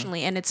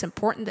 unfortunately. And it's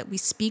important that we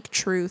speak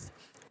truth.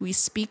 We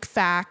speak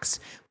facts,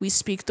 we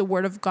speak the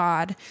word of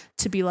God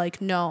to be like,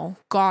 no,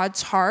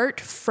 God's heart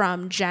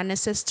from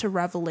Genesis to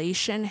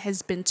Revelation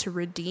has been to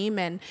redeem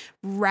and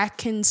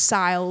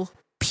reconcile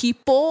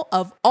people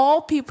of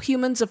all people,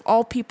 humans of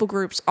all people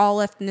groups, all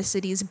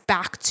ethnicities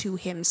back to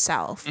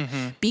himself,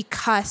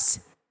 because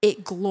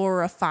it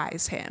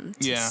glorifies him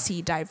to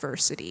see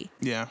diversity.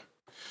 Yeah.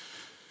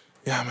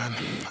 Yeah,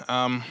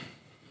 man.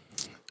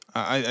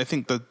 I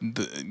think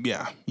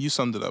you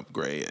summed it up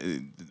great.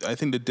 I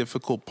think the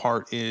difficult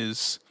part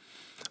is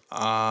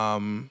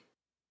the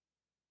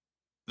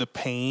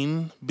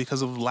pain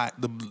because of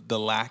the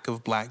lack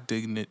of black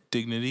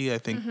dignity. I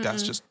think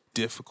that's just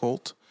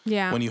difficult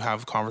when you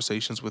have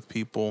conversations with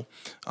people.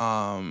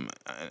 And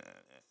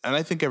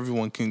I think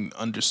everyone can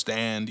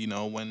understand,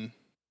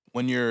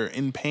 when you're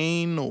in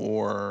pain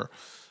or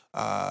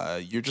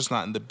you're just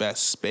not in the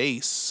best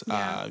space,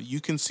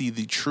 you can see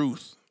the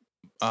truth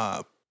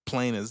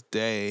plain as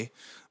day,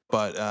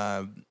 but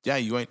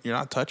you're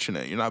not touching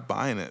it, you're not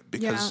buying it,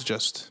 because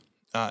just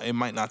it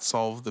might not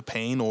solve the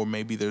pain, or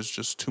maybe there's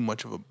just too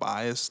much of a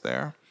bias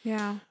there.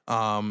 And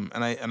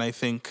I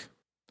think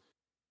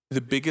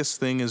the biggest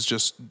thing is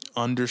just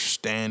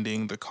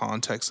understanding the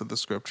context of the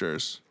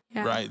scriptures.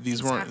 Right,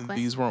 these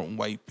weren't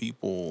white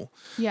people.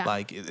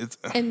 Like it's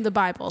in the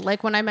Bible.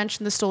 Like when I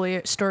mentioned the story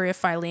of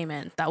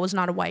Philemon, that was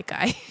not a white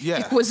guy.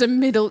 It was a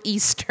Middle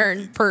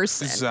Eastern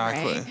person.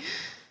 Exactly.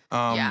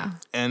 Right?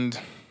 And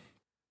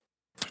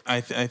I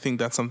think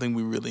that's something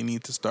we really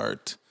need to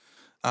start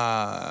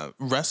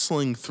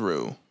wrestling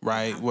through,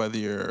 right? Whether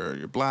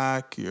you're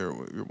black, you're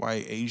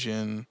white,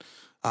 Asian,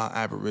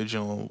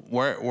 Aboriginal,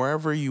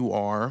 wherever you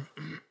are,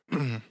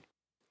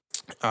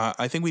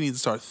 I think we need to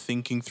start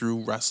thinking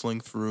through, wrestling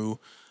through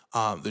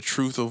the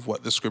truth of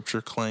what the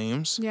scripture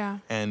claims, Yeah.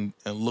 and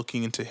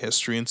looking into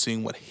history and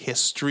seeing what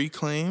history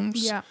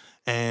claims, Yeah.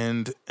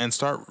 and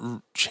start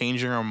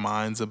changing our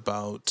minds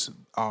about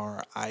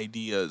our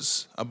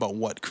ideas about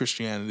what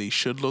Christianity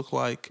should look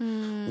like,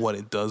 what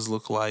it does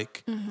look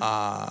like.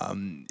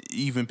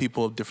 Even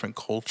people of different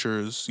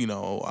cultures,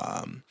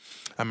 I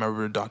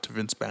remember Dr.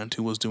 Vince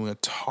Bantu was doing a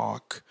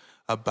talk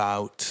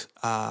about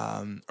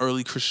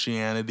early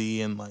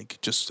Christianity, and like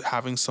just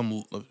having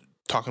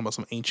talking about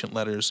some ancient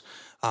letters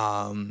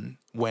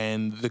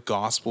when the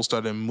gospel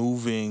started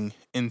moving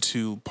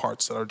into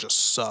parts that are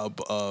just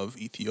sub of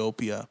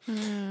Ethiopia.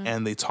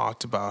 And they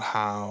talked about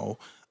how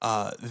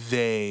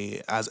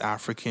they, as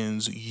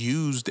Africans,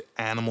 used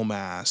animal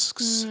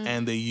masks,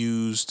 and they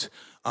used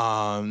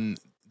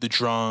the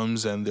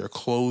drums and their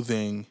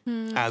clothing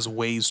as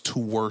ways to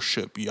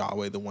worship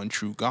Yahweh, the one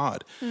true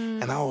God.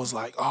 And I was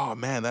like, oh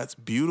man, that's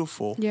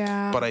beautiful.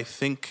 Yeah. But I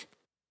think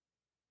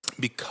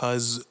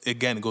because,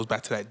 again, it goes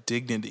back to that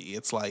dignity.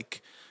 It's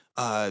like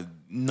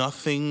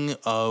nothing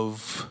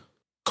of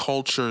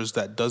cultures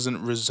that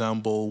doesn't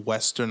resemble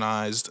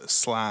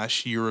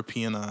westernized /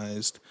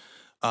 Europeanized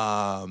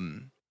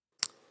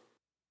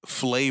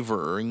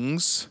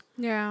flavorings.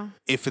 Yeah.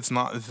 If it's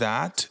not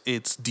that,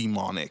 it's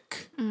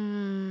demonic.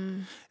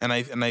 And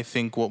I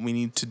think what we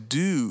need to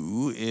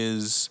do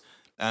is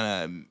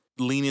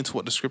lean into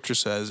what the scripture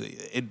says.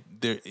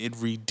 It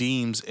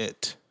redeems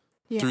it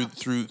through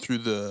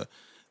the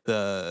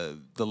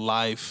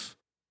life,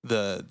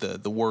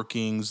 the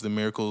workings, the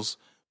miracles,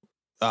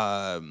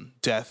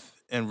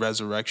 death and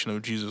resurrection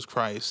of Jesus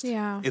Christ.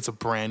 Yeah. It's a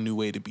brand new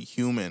way to be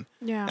human.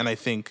 Yeah. And I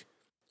think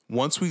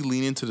once we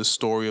lean into the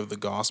story of the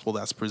gospel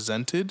that's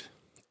presented,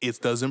 it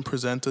doesn't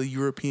present a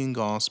European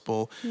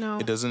gospel. No.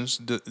 It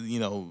doesn't,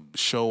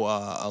 show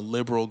a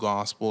liberal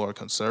gospel or a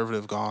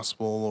conservative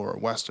gospel or a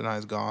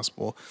westernized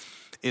gospel.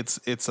 It's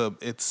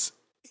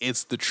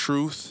the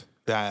truth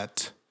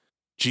that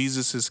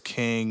Jesus is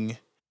King,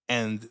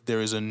 and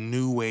there is a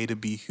new way to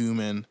be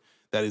human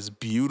that is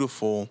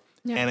beautiful.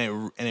 Yeah.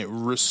 And it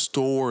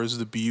restores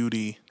the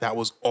beauty that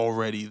was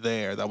already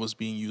there, that was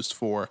being used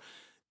for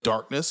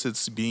darkness.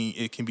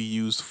 It can be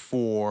used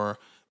for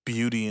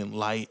beauty and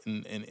light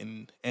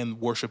and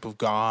worship of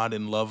God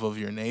and love of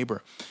your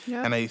neighbor.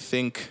 Yeah. And I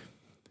think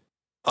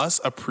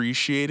us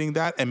appreciating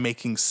that and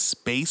making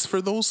space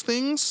for those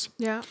things,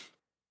 Yeah.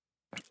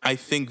 I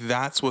think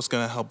that's what's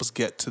going to help us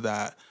get to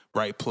that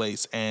right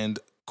place and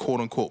quote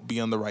unquote be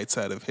on the right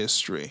side of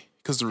history.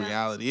 Because the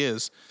reality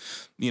is,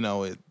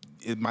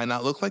 it might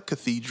not look like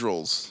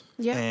cathedrals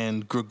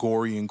and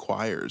Gregorian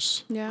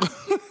choirs. Yeah.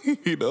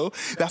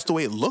 That's the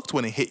way it looked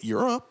when it hit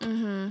Europe.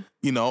 And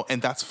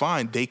that's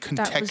fine.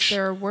 That was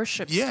their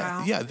worship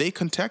style. Yeah, they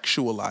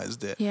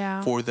contextualized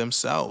it for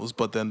themselves.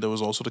 But then there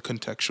was also the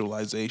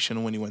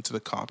contextualization when you went to the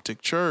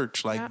Coptic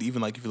church.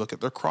 Even if you look at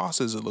their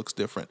crosses, it looks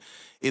different.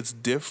 It's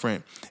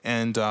different.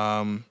 And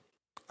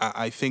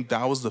I think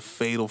that was the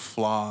fatal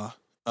flaw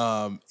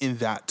in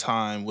that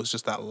time, was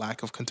just that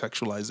lack of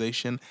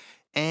contextualization.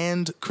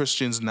 And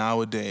Christians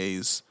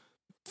nowadays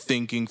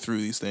thinking through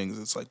these things,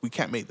 it's like we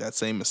can't make that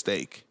same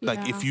mistake. Yeah.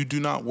 Like, if you do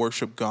not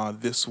worship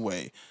God this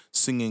way,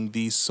 singing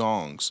these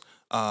songs,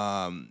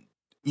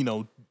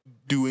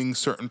 doing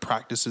certain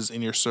practices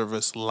in your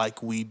service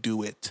like we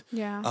do it,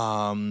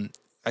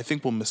 I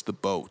think we'll miss the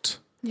boat.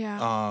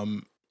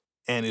 And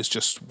we're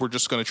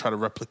just going to try to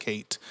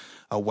replicate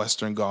a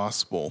Western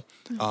gospel.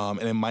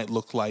 And it might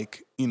look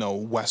like,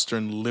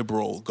 Western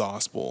liberal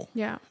gospel,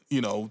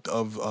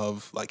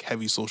 of like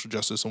heavy social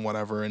justice and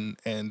whatever,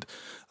 and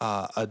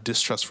a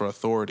distrust for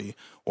authority,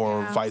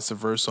 or vice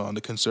versa on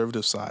the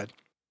conservative side.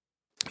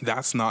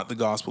 That's not the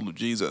gospel of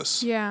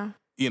Jesus.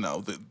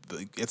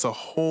 It's a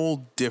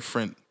whole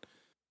different,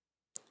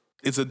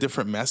 it's a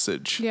different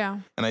message.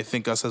 And I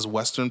think us as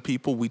Western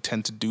people, we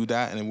tend to do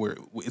that. And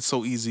it's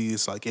so easy.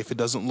 It's like, if it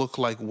doesn't look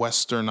like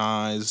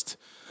westernized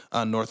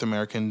North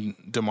American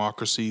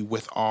democracy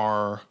with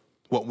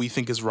what we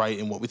think is right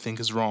and what we think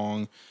is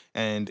wrong,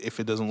 and if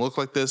it doesn't look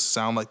like this,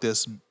 sound like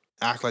this,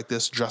 act like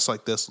this, dress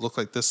like this, look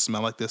like this,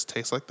 smell like this,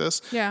 taste like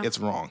this, it's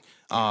wrong.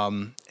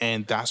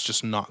 And that's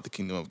just not the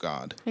kingdom of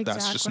God. Exactly.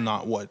 That's just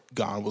not what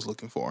God was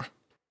looking for.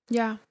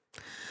 Yeah.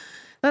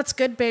 That's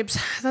good, babes.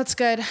 That's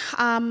good.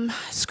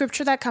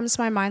 Scripture that comes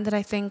to my mind that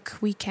I think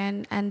we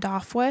can end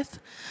off with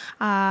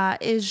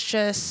is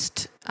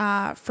just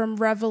from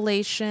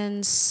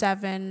Revelation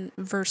 7,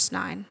 verse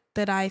 9,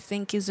 that I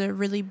think is a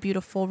really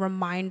beautiful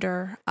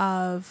reminder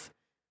of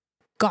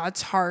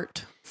God's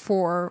heart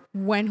for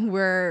when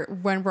we're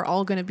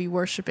all going to be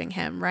worshiping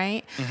him,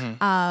 right?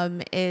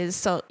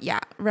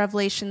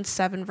 Revelation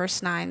 7,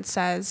 verse 9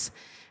 says,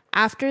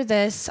 "After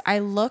this, I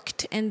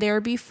looked, and there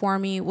before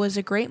me was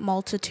a great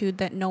multitude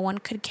that no one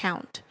could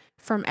count,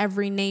 from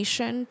every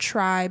nation,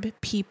 tribe,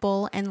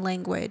 people, and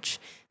language,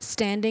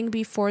 standing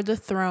before the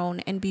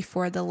throne and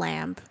before the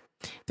Lamb.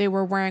 They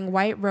were wearing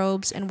white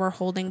robes and were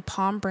holding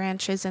palm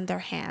branches in their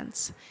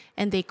hands.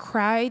 And they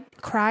cried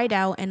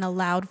out in a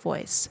loud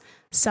voice,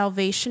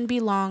 'Salvation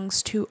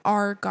belongs to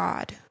our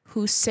God,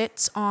 who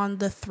sits on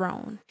the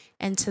throne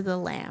and to the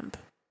Lamb.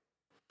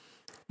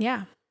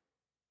 Yeah.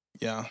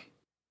 Yeah.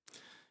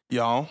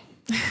 Y'all,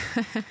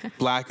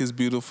 Black is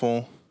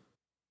beautiful.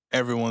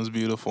 Everyone's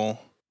beautiful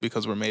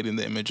because we're made in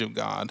the image of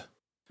God.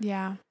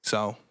 Yeah.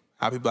 So,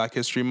 happy Black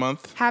History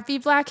Month. Happy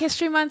Black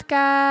History Month,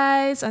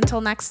 guys.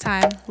 Until next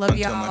time. Love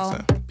y'all. Until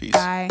next time. Peace.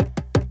 Bye.